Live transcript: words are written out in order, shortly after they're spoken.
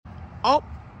Oh,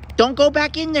 don't go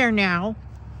back in there now.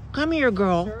 Come here,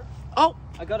 girl. Sir? Oh.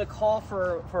 I got a call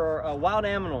for a wild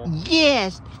animal.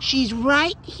 Yes, she's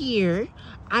right here.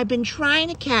 I've been trying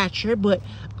to catch her, but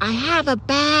I have a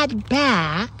bad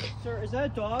back. Sir, is that a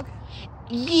dog?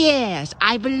 Yes,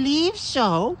 I believe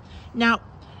so. Now,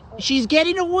 she's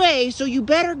getting away, so you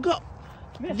better go.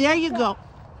 Miss, there you go.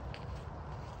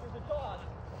 There's a dog.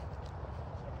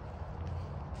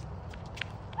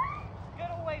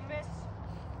 Get away, miss.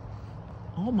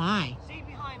 Oh, my. Stay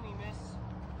behind me, miss.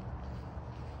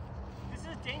 This is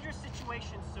a dangerous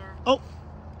situation, sir. Oh.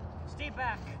 Stay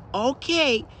back.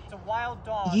 Okay. It's a wild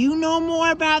dog. You know more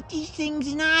about these things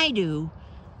than I do.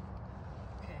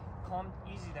 Okay, calm,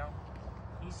 easy now.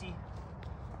 Easy.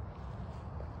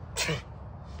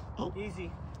 Oh.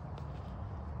 Easy.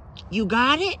 You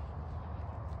got it?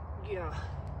 Yeah.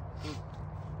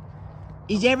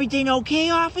 Is everything okay,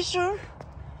 officer?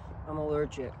 I'm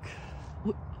allergic.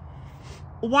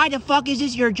 Why the fuck is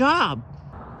this your job?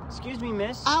 Excuse me,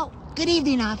 miss. Oh, good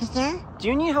evening, officer. Do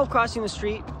you need help crossing the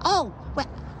street? Oh, well,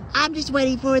 I'm just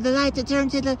waiting for the light to turn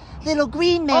to the little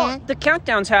green man. Oh, the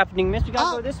countdown's happening, miss. We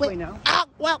gotta go this way now. Oh,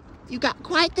 well, you got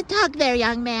quite the tug there,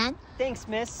 young man. Thanks,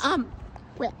 miss.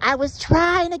 Well, I was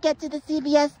trying to get to the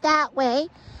CVS that way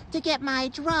to get my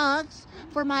drugs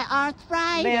for my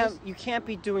arthritis. Ma'am, you can't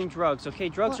be doing drugs, okay?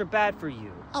 Drugs are bad for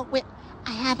you. Oh, well,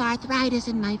 I have arthritis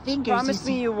in my fingers. Promise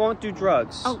me you won't do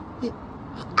drugs. Oh, well,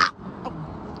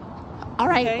 all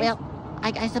right, okay. Well,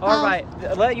 I suppose. All right,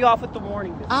 I'll let you off with the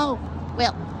warning. Oh,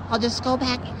 well, I'll just go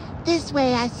back this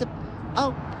way, I suppose.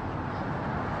 Oh,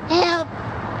 help.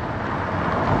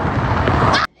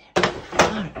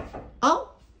 Oh.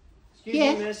 Excuse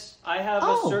yes. me, miss. I have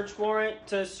a search warrant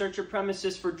to search your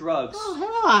premises for drugs. Oh,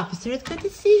 hello, officer. It's good to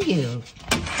see you.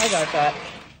 I got that.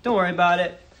 Don't worry about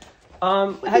it.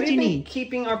 What have did you you been need?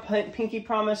 keeping our pinky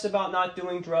promise about not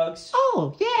doing drugs?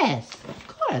 Oh, yes, of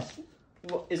course.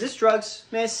 Well, is this drugs,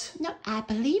 miss? No, I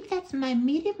believe that's my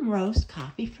medium roast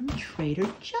coffee from Trader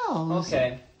Joe's.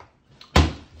 Okay.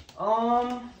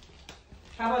 How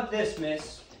about this,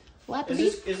 miss? Well,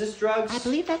 Is this drugs? I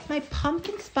believe that's my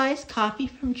pumpkin spice coffee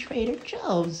from Trader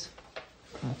Joe's.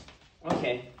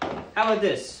 Okay. How about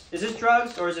this? Is this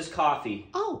drugs or is this coffee?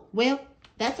 Oh, well,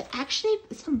 that's actually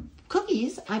some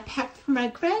cookies I packed for my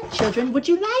grandchildren. Would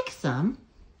you like some?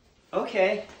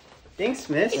 Okay. Thanks,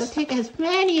 miss. You'll take as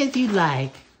many as you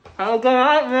like. Have a good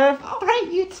night, miss. All right,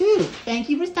 you too. Thank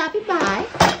you for stopping by.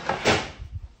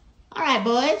 All right,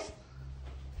 boys.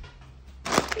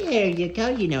 There you go.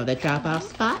 You know the drop-off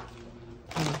spot.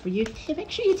 And for you, make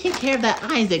sure you take care of that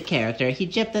Isaac character. He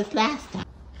gypped us last time.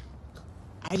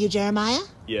 Are you Jeremiah?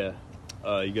 Yeah.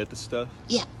 You got the stuff?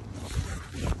 Yeah.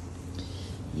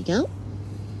 You go.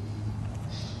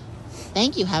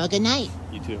 Thank you. Have a good night.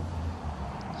 You too.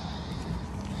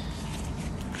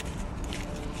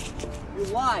 You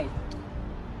lied.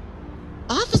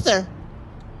 Officer.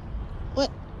 What?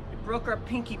 You broke our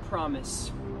pinky promise.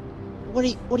 What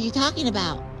are you talking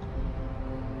about?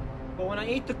 But when I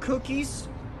ate the cookies,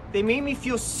 they made me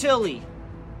feel silly.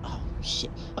 Oh,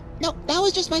 shit. No, that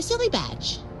was just my silly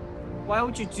badge. Why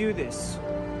would you do this?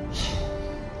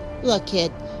 Look,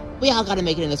 kid, we all gotta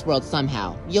make it in this world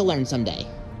somehow. You'll learn someday.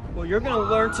 Well, you're gonna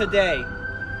learn today.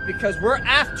 Because we're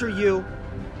after you.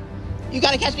 You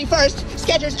gotta catch me first.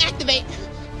 Skechers, activate.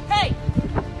 Hey!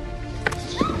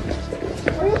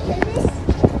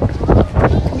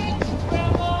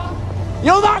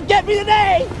 You'll not get me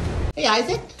today! Hey,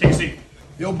 Isaac. Casey.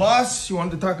 Yo, boss, you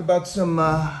wanted to talk about some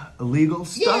illegal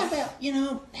Yeah, stuff? well, you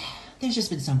know, there's just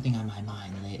been something on my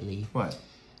mind lately. What?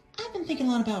 I've been thinking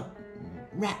a lot about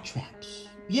rat traps.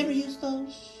 You ever use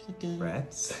those? Like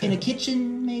Rats? In a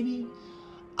kitchen, maybe?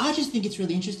 I just think it's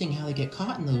really interesting how they get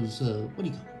caught in those, what do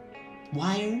you call them?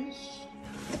 Wires?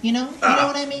 You know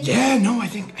what I mean? Yeah, no, I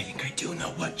think I do know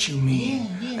what you mean.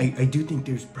 Yeah. I do think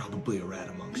there's probably a rat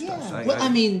amongst us. I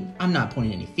mean, I'm not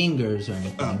pointing any fingers or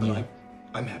anything. but you know.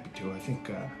 I'm happy to. I think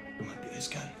it might be this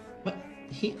guy. What?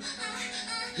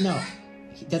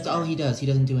 That's all he does. He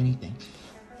doesn't do anything.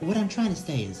 What I'm trying to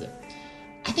say is that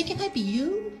I think it might be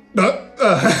you. No.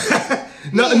 I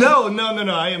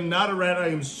am not a rat. I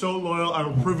am so loyal. I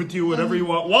will prove it to you, whatever you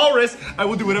want. Walrus, I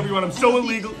will do whatever you want. I'm so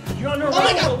illegal. You're under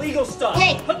my God. illegal stuff.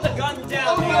 Hey! Put the gun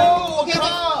down, man. Oh, Okay, go.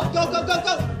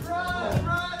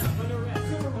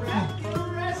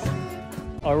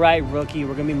 All right, rookie.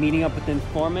 We're gonna be meeting up with the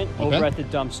informant over at the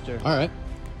dumpster. All right.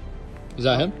 Is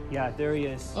that him? Yeah, there he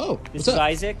is. Oh, this what's is up?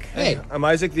 Isaac. Hey, I'm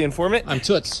Isaac, the informant. I'm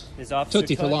Toots. His officer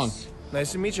Tootsie for Toots. long.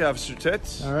 Nice to meet you, Officer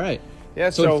Toots. All right. Yeah,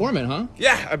 So informant, huh?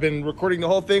 Yeah, I've been recording the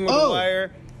whole thing with Oh. the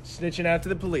wire, snitching out to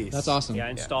the police. That's awesome. Yeah, I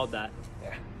installed that.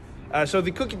 So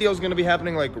the cookie deal is going to be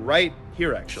happening like right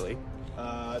here, actually.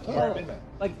 Tomorrow midnight.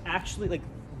 Like actually, like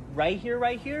right here,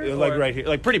 Like or- right here,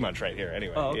 like pretty much right here.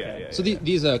 Anyway. Oh, okay. Yeah. So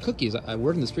these cookies,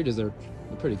 word in the street is they're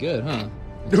pretty good, huh?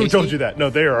 Who told you that? No,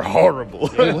 they are horrible.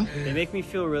 Wait, what? They make me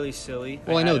feel really silly.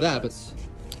 Well, I know had it that, once.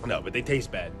 No, but they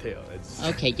taste bad too. It's...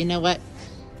 Okay, you know what?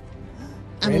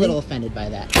 I'm a little offended by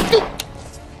that.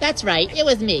 That's right, it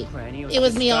was me. Granny, It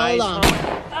was me all disguised. along.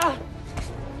 Ah,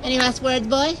 Any last words,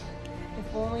 boy?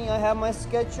 if only I had my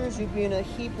Skechers, you'd be in a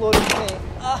heap load of pain.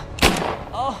 Ah,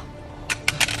 oh,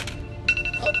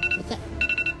 Oh, what's that?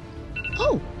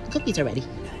 Oh, the cookies are ready.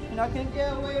 you're not gonna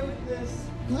get away with this.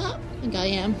 Well, I think I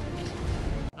am.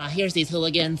 Here's these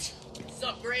hooligans. What's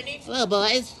up, Granny? Hello,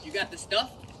 boys. You got the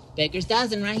stuff? Baker's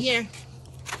dozen right here.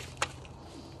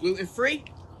 Gluten free?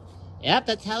 Yep,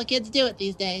 that's how the kids do it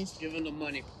these days. Give him the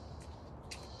money.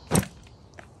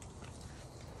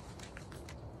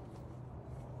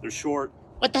 They're short.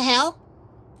 What the hell?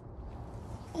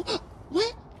 Oh,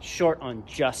 what? Short on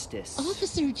justice.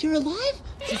 Officer, you're alive?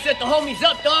 She set the homies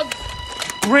up, dog.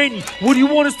 Granny, what do you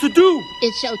want us to do?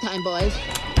 It's showtime, boys.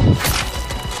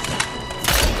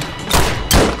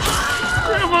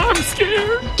 Grandma, I'm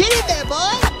scared. Get in there,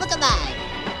 boy! Look alive!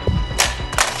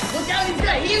 Look out, he's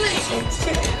got healing.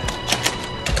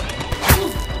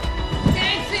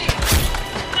 Dancing.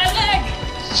 My leg.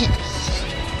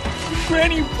 Shit.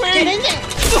 Granny, wait. Get in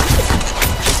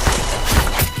there!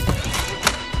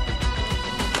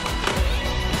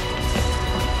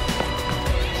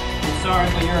 I'm sorry,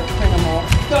 but you're a criminal.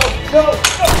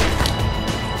 Go.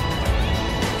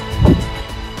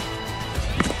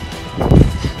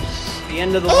 The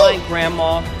end of the line,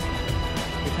 Grandma.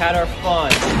 We've had our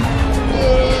fun.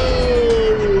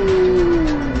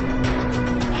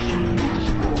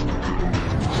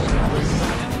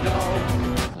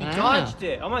 Dodged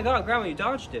it. Oh my God, Grandma, you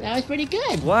dodged it. That was pretty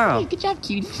good. Wow. Hey, good job,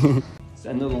 cutie. It's the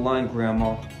end of the line,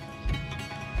 Grandma.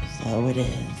 So it is.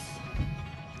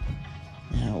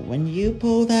 Now, when you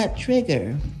pull that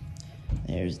trigger,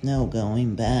 there's no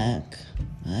going back.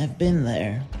 I've been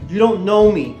there. You don't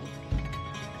know me.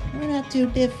 We're not too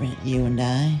different, you and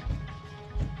I.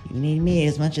 You need me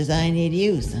as much as I need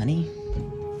you, Sonny.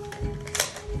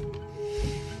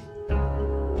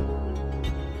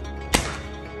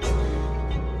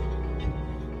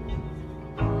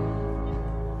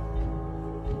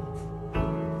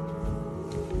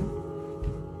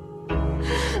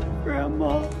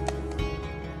 Grandma.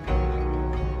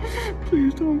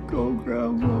 Please don't go,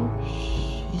 Grandma.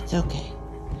 It's okay.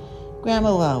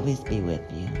 Grandma will always be with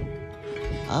you.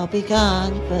 I'll be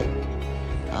gone, but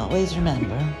always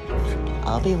remember,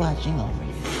 I'll be watching over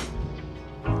you.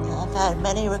 I've had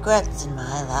many regrets in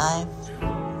my life.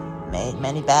 Made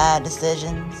many bad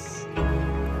decisions.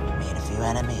 Made a few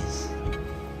enemies.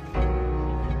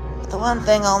 But the one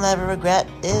thing I'll never regret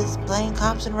is playing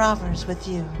cops and robbers with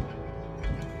you.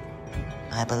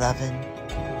 My beloved,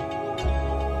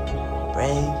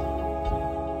 brave,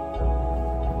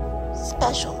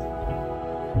 special